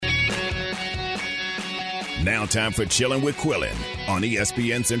Now time for Chillin' with Quillin on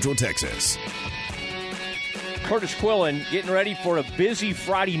ESPN Central Texas. Kurtis Quillin getting ready for a busy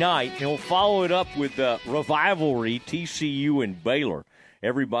Friday night, and we'll follow it up with the rivalry, TCU and Baylor.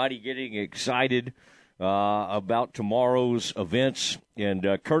 Everybody getting excited about tomorrow's events. And,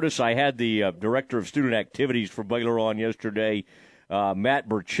 Kurtis, I had the Director of Student Activities for Baylor on yesterday, Matt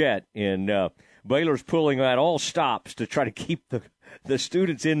Burchett, and Baylor's pulling out all stops to try to keep the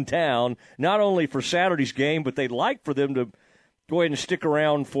students in town, not only for Saturday's game, but they'd like for them to go ahead and stick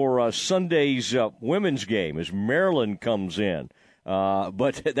around for Sunday's women's game as Maryland comes in.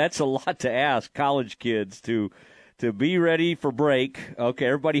 But that's a lot to ask college kids to be ready for break. Okay,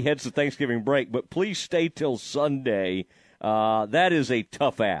 everybody heads to Thanksgiving break, but please stay till Sunday. That is a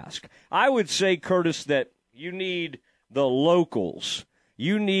tough ask. I would say, Kurtis, that you need the locals.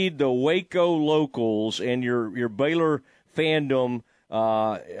 You need the Waco locals and your Baylor fandom.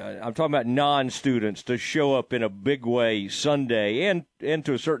 I'm talking about non-students to show up in a big way Sunday and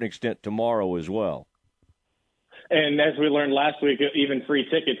to a certain extent tomorrow as well. And as we learned last week, even free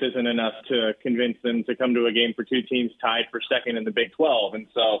tickets isn't enough to convince them to come to a game for two teams tied for second in the Big 12. And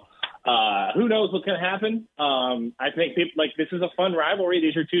so who knows what's going to happen. I think this is a fun rivalry.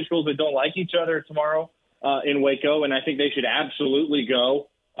 These are two schools that don't like each other tomorrow in Waco, and I think they should absolutely go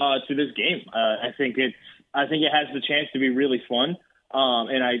to this game. I think it has the chance to be really fun.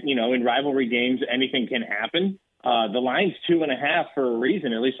 In rivalry games, anything can happen. The line's 2.5 for a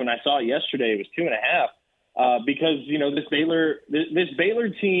reason. At least when I saw it yesterday, it was 2.5 because this Baylor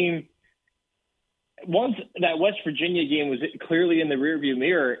team. Once that West Virginia game was clearly in the rearview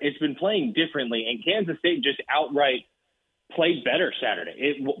mirror, it's been playing differently, and Kansas State just outright played better Saturday.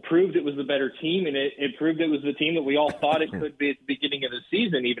 It proved it was the better team, and it proved it was the team that we all thought it could be at the beginning of the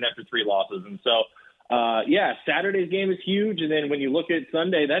season, even after 3 losses. And so. Saturday's game is huge, and then when you look at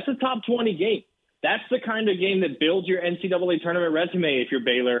Sunday, that's a top 20 game. That's the kind of game that builds your NCAA tournament resume if you're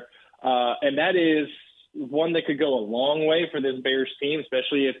Baylor, and that is one that could go a long way for this Bears team,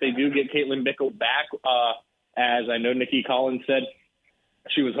 especially if they do get Caitlin Bickle back, as I know Nikki Collins said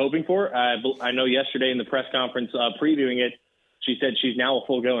she was hoping for. I know yesterday in the press conference previewing it, she said she's now a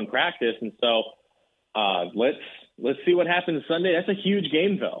full go in practice, and so let's see what happens Sunday. That's a huge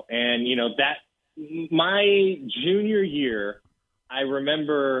game, though, and that. My junior year, I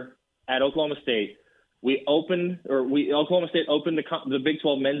remember at Oklahoma State, Oklahoma State opened the Big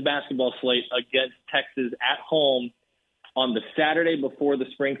 12 men's basketball slate against Texas at home on the Saturday before the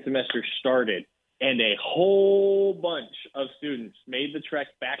spring semester started, and a whole bunch of students made the trek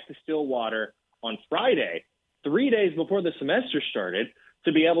back to Stillwater on Friday, 3 days before the semester started,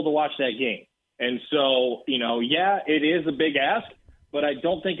 to be able to watch that game. And so, it is a big ask, but I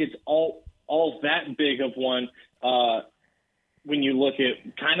don't think it's all that big of one when you look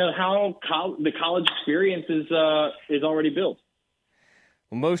at kind of how the college experience is already built.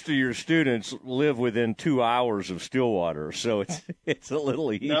 Well, most of your students live within 2 hours of Stillwater, so it's a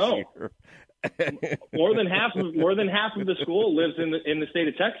little easier. No. more than half of the school lives in the state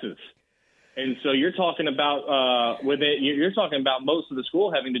of Texas, and so you're talking about you're talking about most of the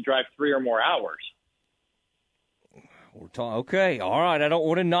school having to drive 3 or more hours. Okay, all right. I don't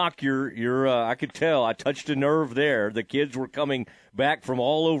want to knock your. I could tell. I touched a nerve there. The kids were coming back from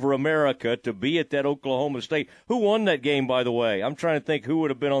all over America to be at that Oklahoma State. Who won that game, by the way? I'm trying to think who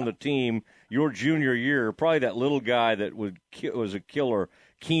would have been on the team your junior year. Probably that little guy that was a killer,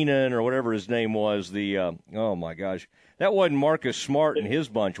 Keenan or whatever his name was. Oh my gosh, that wasn't Marcus Smart and his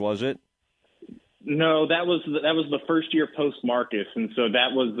bunch, was it? No, that was the first year post Marcus, and so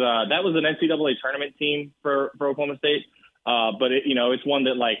that was an NCAA tournament team for Oklahoma State. But it's one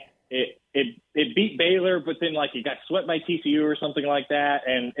that it beat Baylor, but then it got swept by TCU or something like that,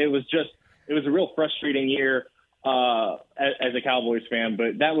 and it was a real frustrating year as a Cowboys fan. But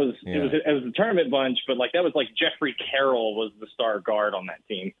it was a tournament bunch, but that was Jeffrey Carroll was the star guard on that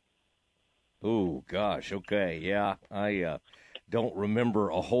team. Oh gosh, okay, yeah, I don't remember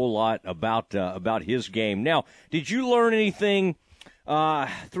a whole lot about his game. Now, did you learn anything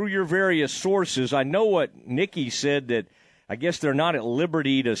through your various sources? I know what Nikki said, that I guess they're not at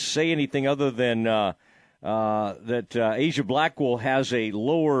liberty to say anything other than that Asia Blackwell has a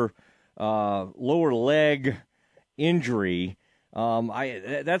lower leg injury.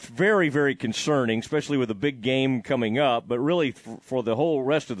 That's very, very concerning, especially with a big game coming up. But really, for the whole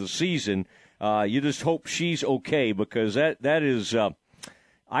rest of the season, you just hope she's okay, because that is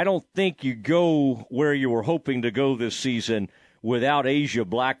I don't think you go where you were hoping to go this season without Asia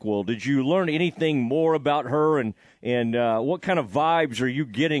Blackwell. Did you learn anything more about her, and what kind of vibes are you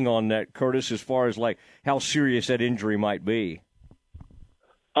getting on that, Kurtis, as far as how serious that injury might be?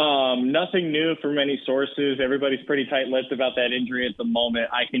 Nothing new from any sources. Everybody's pretty tight-lipped about that injury at the moment.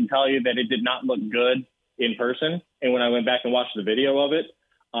 I can tell you that it did not look good in person. And when I went back and watched the video of it,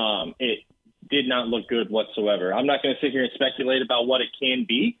 it did not look good whatsoever. I'm not going to sit here and speculate about what it can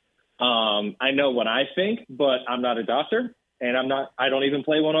be. I know what I think, but I'm not a doctor, and I don't even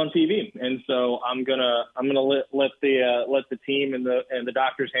play one on TV. And so I'm gonna let the team and the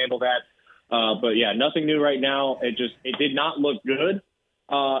doctors handle that. But yeah, nothing new right now. It did not look good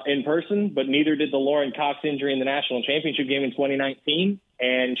in person, but neither did the Lauren Cox injury in the national championship game in 2019.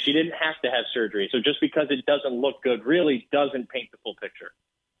 And she didn't have to have surgery. So just because it doesn't look good really doesn't paint the full picture.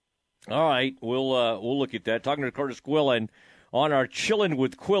 All right, we'll look at that. Talking to Kurtis Quillin on our Chillin'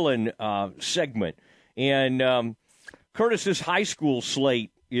 with Quillin segment. And Kurtis's high school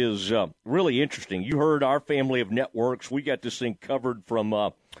slate is really interesting. You heard our family of networks. We got this thing covered from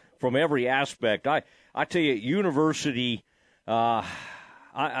every aspect. I tell you, university, I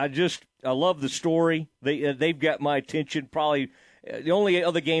love the story. They've got my attention. Probably the only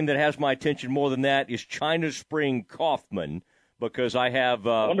other game that has my attention more than that is China Spring Kaufman, because I have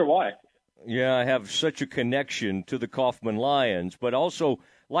I wonder why. Yeah, I have such a connection to the Kaufman Lions, but also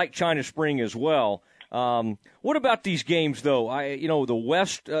like China Spring as well. What about these games, though? The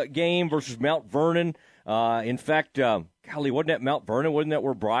West game versus Mount Vernon. In fact, golly, wasn't that Mount Vernon? Wasn't that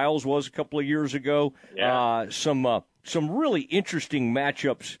where Bryles was a couple of years ago? Yeah. Some really interesting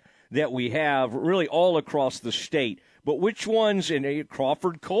matchups that we have really all across the state. But which ones? And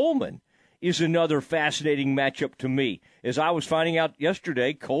Crawford Coleman is another fascinating matchup to me. As I was finding out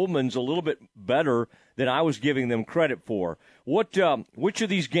yesterday, Coleman's a little bit better than I was giving them credit for. Which of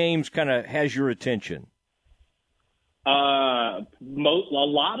these games kind of has your attention? A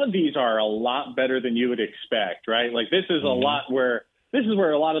lot of these are a lot better than you would expect, right? Like this is a lot where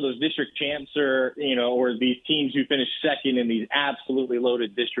a lot of those district champs are, or these teams who finish second in these absolutely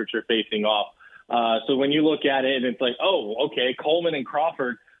loaded districts are facing off. So when you look at it, and it's like, oh, okay, Coleman and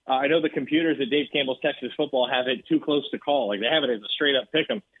Crawford. I know the computers at Dave Campbell's Texas Football have it too close to call. Like they have it as a straight up pick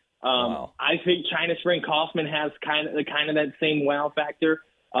 'em. Wow. I think China Spring Kaufman has kind of that same wow factor.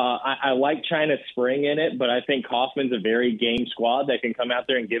 I like China Spring in it, but I think Kaufman's a very game squad that can come out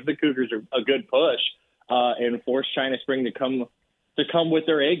there and give the Cougars a good push and force China Spring to come with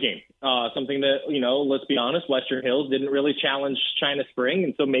their A game. Something that, let's be honest, Western Hills didn't really challenge China Spring,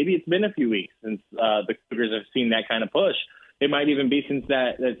 and so maybe it's been a few weeks since the Cougars have seen that kind of push. It might even be since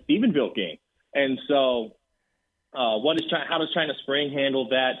that Stephenville game. And so how does China Spring handle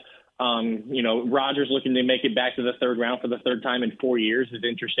that? Rogers looking to make it back to the third round for the third time in 4 years is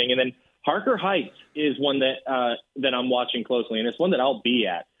interesting. And then Harker Heights is one that I'm watching closely, and it's one that I'll be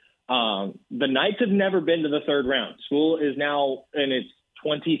at. The Knights have never been to the third round. School is now in its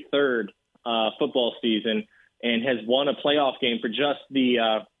 23rd football season and has won a playoff game for just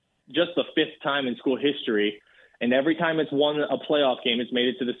the fifth time in school history. And every time it's won a playoff game, it's made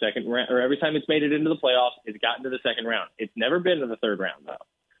it to the second round, or every time it's made it into the playoffs, it's gotten to the second round. It's never been to the third round, though.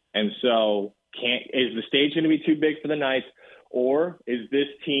 And so is the stage going to be too big for the Knights, or is this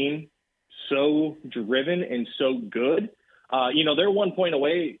team so driven and so good? They're 1 point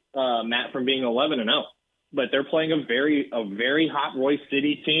away, Matt, from being 11-0, but they're playing a very hot Royce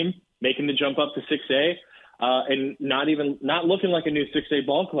City team, making the jump up to 6A. And not looking like a new 6A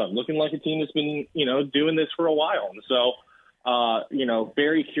ball club, looking like a team that's been, doing this for a while. And so,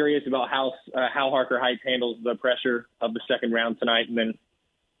 very curious about how Harker Heights handles the pressure of the second round tonight. And then,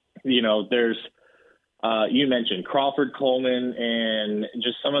 there's, you mentioned Crawford, Coleman, and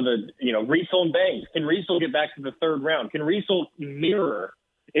just some of the, Riesel and Banks. Can Riesel get back to the third round? Can Riesel mirror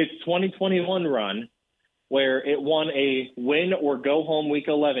its 2021 run, where it won a win or go home week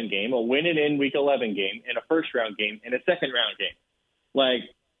 11 game, a win and in week 11 game, and a first round game, and a second round game? Like,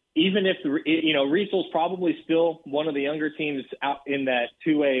 even if, Riesel's probably still one of the younger teams out in that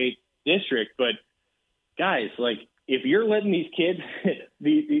 2A district, but guys, like, if you're letting these kids,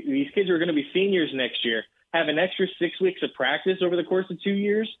 these kids are going to be seniors next year, have an extra 6 weeks of practice over the course of 2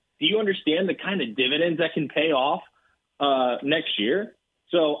 years, do you understand the kind of dividends that can pay off next year?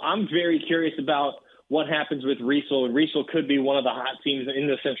 So I'm very curious about what happens with Riesel. And Riesel could be one of the hot teams in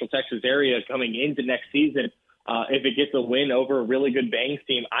the Central Texas area coming into next season. If it gets a win over a really good Bangs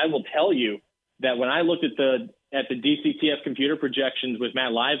team, I will tell you that when I looked at the DCTF computer projections with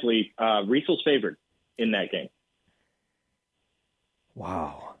Matt Lively, Riesel's favored in that game.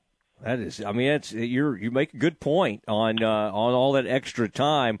 Wow. That is, you make a good point on all that extra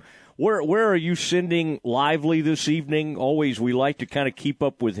time. Where are you sending Lively this evening? Always, we like to kind of keep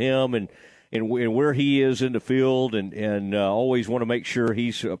up with him and and where he is in the field, and always want to make sure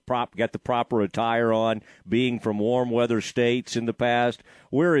he's got the proper attire on, being from warm weather states in the past.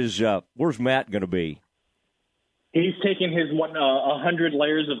 Where's Matt going to be? He's taking his 100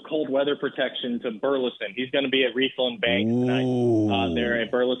 layers of cold weather protection to Burleson. He's going to be at Riesland Bank tonight there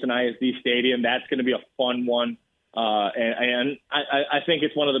at Burleson ISD Stadium. That's going to be a fun one. And I think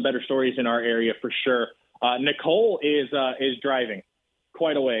it's one of the better stories in our area for sure. Nicole is driving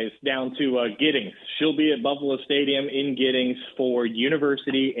quite a ways down to Giddings. She'll be at Buffalo Stadium in Giddings for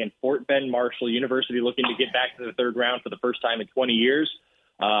University and Fort Bend Marshall. University looking to get back to the third round for the first time in 20 years.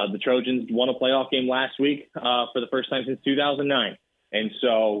 The Trojans won a playoff game last week for the first time since 2009. And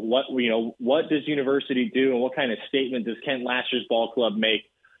so what does University do, and what kind of statement does Kent Lasher's ball club make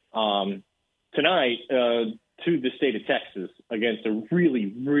tonight to the state of Texas against a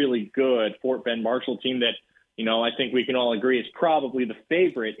really, really good Fort Bend Marshall team that, I think we can all agree is probably the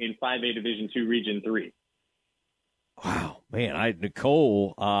favorite in 5A Division II Region 3. Wow, man,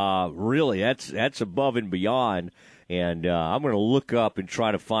 Nicole, really, that's above and beyond. And I'm going to look up and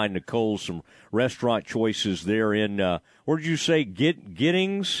try to find Nicole some restaurant choices there in, where did you say,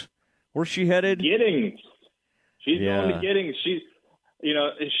 Giddings? Where's she headed? Giddings. She's going to Giddings. She's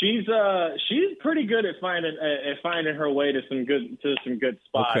pretty good at finding her way to some good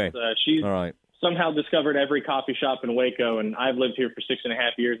spots. Okay. She's all right. Somehow discovered every coffee shop in Waco, and I've lived here for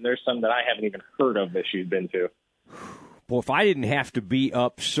 6.5 years, and there's some that I haven't even heard of that she's been to. Well, if I didn't have to be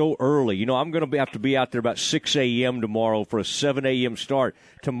up so early, I'm going to have to be out there about 6 a.m. tomorrow for a 7 a.m. start.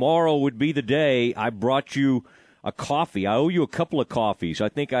 Tomorrow would be the day I brought you a coffee. I owe you a couple of coffees. I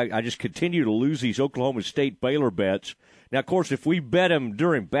think I just continue to lose these Oklahoma State Baylor bets. Now, of course, if we bet them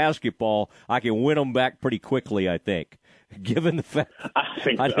during basketball, I can win them back pretty quickly, I think. Given the fact,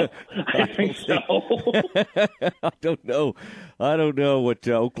 I think so. I don't know. I don't know what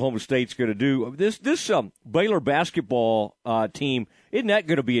Oklahoma State's going to do. This Baylor basketball team, isn't that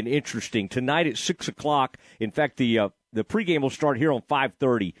going to be an interesting tonight at 6:00? In fact, the pregame will start here on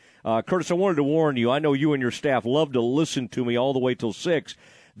 5:30. Curtis, I wanted to warn you. I know you and your staff love to listen to me all the way till 6.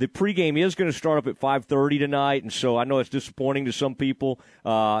 The pregame is going to start up at 5:30 tonight, and so I know it's disappointing to some people.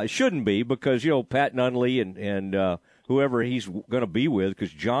 It shouldn't be because Pat Nunley and whoever he's going to be with,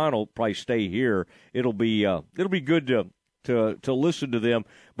 because John will probably stay here. It'll be good to listen to them.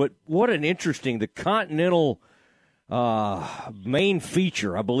 But what an interesting, the Continental main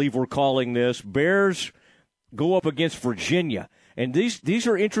feature, I believe we're calling this. Bears go up against Virginia, and these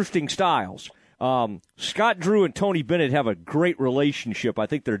are interesting styles. Scott Drew and Tony Bennett have a great relationship. I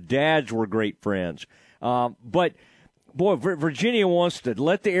think their dads were great friends. But boy, Virginia wants to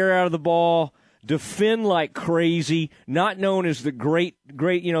let the air out of the ball, defend like crazy, not known as the great,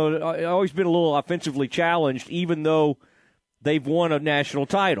 always been a little offensively challenged, even though they've won a national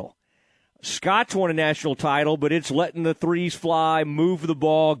title. Scott's won a national title, but it's letting the threes fly, move the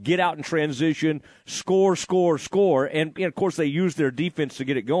ball, get out in transition, score. And of course, they use their defense to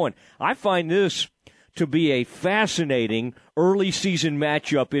get it going. I find this to be a fascinating early season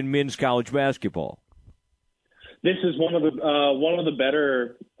matchup in men's college basketball. This is one of the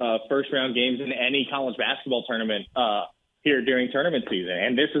better first round games in any college basketball tournament here during tournament season,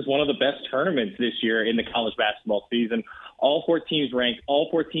 and this is one of the best tournaments this year in the college basketball season. All 4 teams ranked, all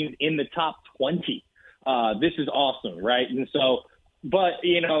 4 teams in the top 20. This is awesome, right? And so, but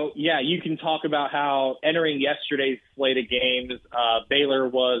you can talk about how entering yesterday's slate of games, Baylor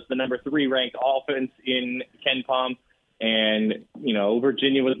was the number 3 ranked offense in KenPom. And,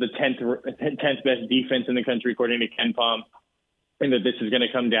 Virginia was the 10th best defense in the country, according to KenPom. And that this is going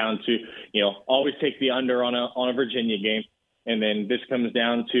to come down to, always take the under on a Virginia game. And then this comes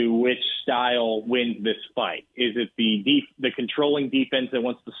down to which style wins this fight. Is it the controlling defense that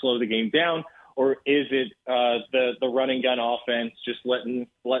wants to slow the game down, or is it the run and gun offense just letting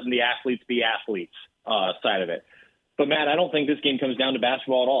the athletes be athletes side of it? But, Matt, I don't think this game comes down to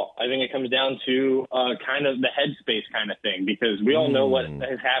basketball at all. I think it comes down to kind of the headspace kind of thing, because we all know what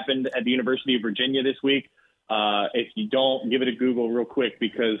has happened at the University of Virginia this week. If you don't, give it a Google real quick,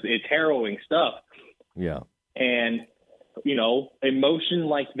 because it's harrowing stuff. Yeah. And, emotion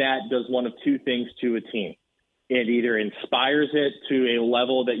like that does one of 2 things to a team. It either inspires it to a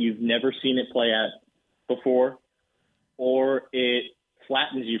level that you've never seen it play at before, or it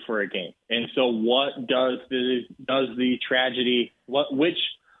flattens you for a game. And so what does the tragedy, which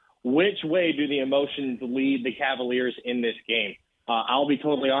way do the emotions lead the Cavaliers in this game? I'll be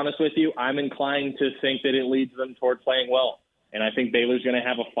totally honest with you. I'm inclined to think that it leads them toward playing well. And I think Baylor's going to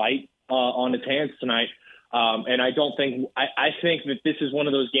have a fight on its hands tonight. And I think that this is one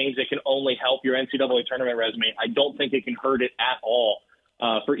of those games that can only help your NCAA tournament resume. I don't think it can hurt it at all.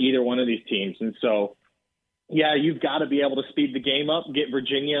 for either one of these teams. And so, yeah, you've got to be able to speed the game up, get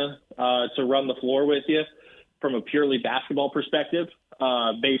Virginia to run the floor with you from a purely basketball perspective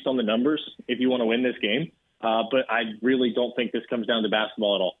based on the numbers if you want to win this game. But I really don't think this comes down to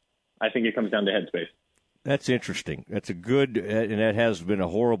basketball at all. I think it comes down to headspace. That's interesting. That's a good, and that has been a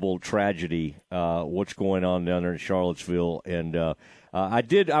horrible tragedy, what's going on down there in Charlottesville. And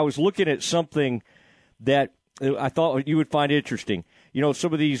I was looking at something that I thought you would find interesting. You know,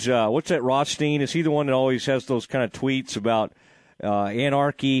 some of these, what's that, Rothstein? Is he the one that always has those kind of tweets about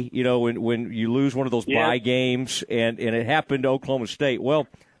anarchy, you know, when you lose one of those bye games, and it happened to Oklahoma State? Well,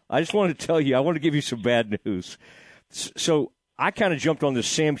 I just wanted to tell you, I want to give you some bad news. So I kind of jumped on the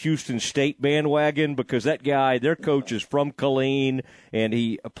Sam Houston State bandwagon because that guy, their coach, is from Killeen, and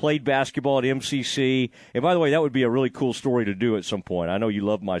he played basketball at MCC. And by the way, that would be a really cool story to do at some point. I know you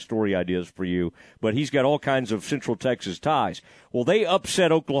love my story ideas for you, but he's got all kinds of Central Texas ties. Well, they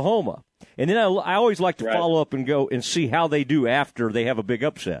upset Oklahoma. And then I always like to follow up and go and see how they do after they have a big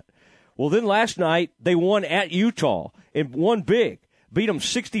upset. Well, then last night they won at Utah and won big. Beat them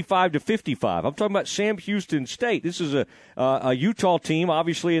 65-55. I'm talking about Sam Houston State. This is a Utah team,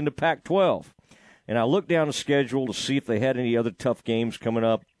 obviously in the Pac-12. And I looked down the schedule to see if they had any other tough games coming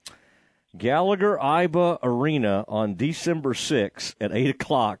up. Gallagher-Iba Arena on December 6th at 8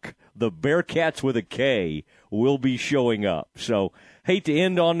 o'clock. The Bearcats with a K will be showing up. So, hate to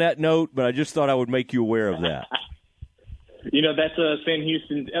end on that note, but I just thought I would make you aware of that. You know, that's Sam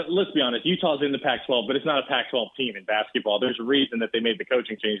Houston. Let's be honest, Utah's in the Pac-12, but it's not a Pac-12 team in basketball. There's a reason that they made the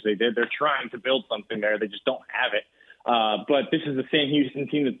coaching change they did. They're trying to build something there. They just don't have it. But this is the Sam Houston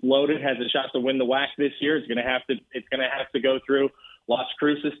team that's loaded, has a shot to win the WAC this year. It's going to have to go through Las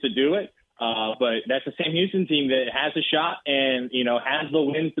Cruces to do it. But that's a Sam Houston team that has a shot and, you know, has the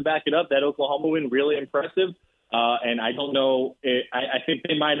wins to back it up. That Oklahoma win, really impressive. And I don't know. I think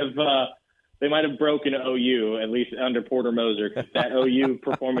they might have broken OU, at least under Porter Moser, because that OU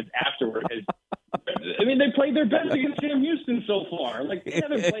performance afterward has – I mean, they played their best against Sam Houston so far. Like, they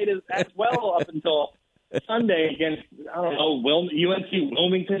haven't played as well up until Sunday against, I don't know, UNC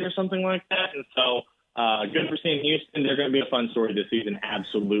Wilmington or something like that. And so good for Sam Houston. They're going to be a fun story this season,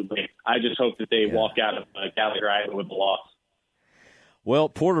 absolutely. I just hope that they walk out of Gallagher-Iba with a loss. Well,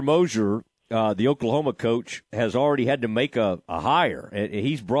 Porter Moser, the Oklahoma coach, has already had to make a hire.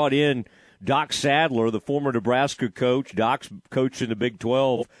 He's brought in Doc Sadler, the former Nebraska coach. Doc's coached in the Big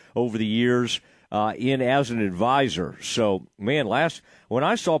 12 over the years in as an advisor. So, man, when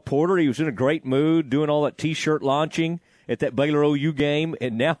I saw Porter, he was in a great mood doing all that T-shirt launching at that Baylor OU game,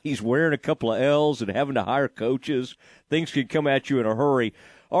 and now he's wearing a couple of L's and having to hire coaches. Things can come at you in a hurry.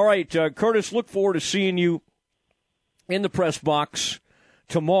 All right, Kurtis, look forward to seeing you in the press box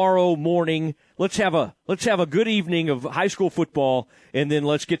tomorrow morning. Let's have a good evening of high school football, and then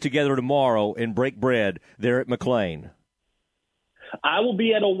let's get together tomorrow and break bread there at McLean. I will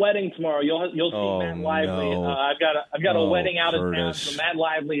be at a wedding tomorrow. You'll see Matt Lively. No. I've got a wedding out of town, so Matt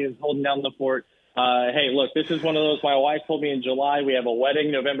Lively is holding down the fort. Hey, look, this is one of those. My wife told me in July we have a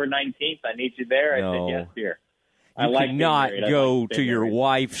wedding November 19th. I need you there. I said yes, dear. You cannot go to your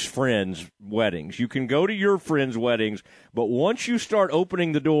wife's friends' weddings. You can go to your friends' weddings, but once you start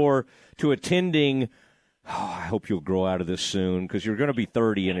opening the door to attending, I hope you'll grow out of this soon because you're going to be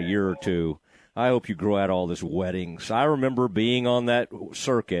 30 in a year or two. I hope you grow out all this weddings. I remember being on that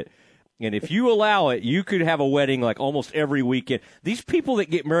circuit, and if you allow it, you could have a wedding like almost every weekend. These people that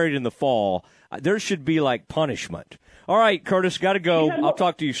get married in the fall, there should be like punishment. All right, Kurtis, got to go. I'll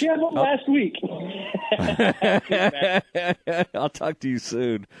talk to you. She had one last week. I'll talk to you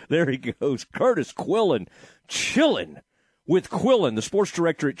soon. There he goes. Kurtis Quillin, chilling with Quillin, the sports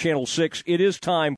director at Channel 6. It is time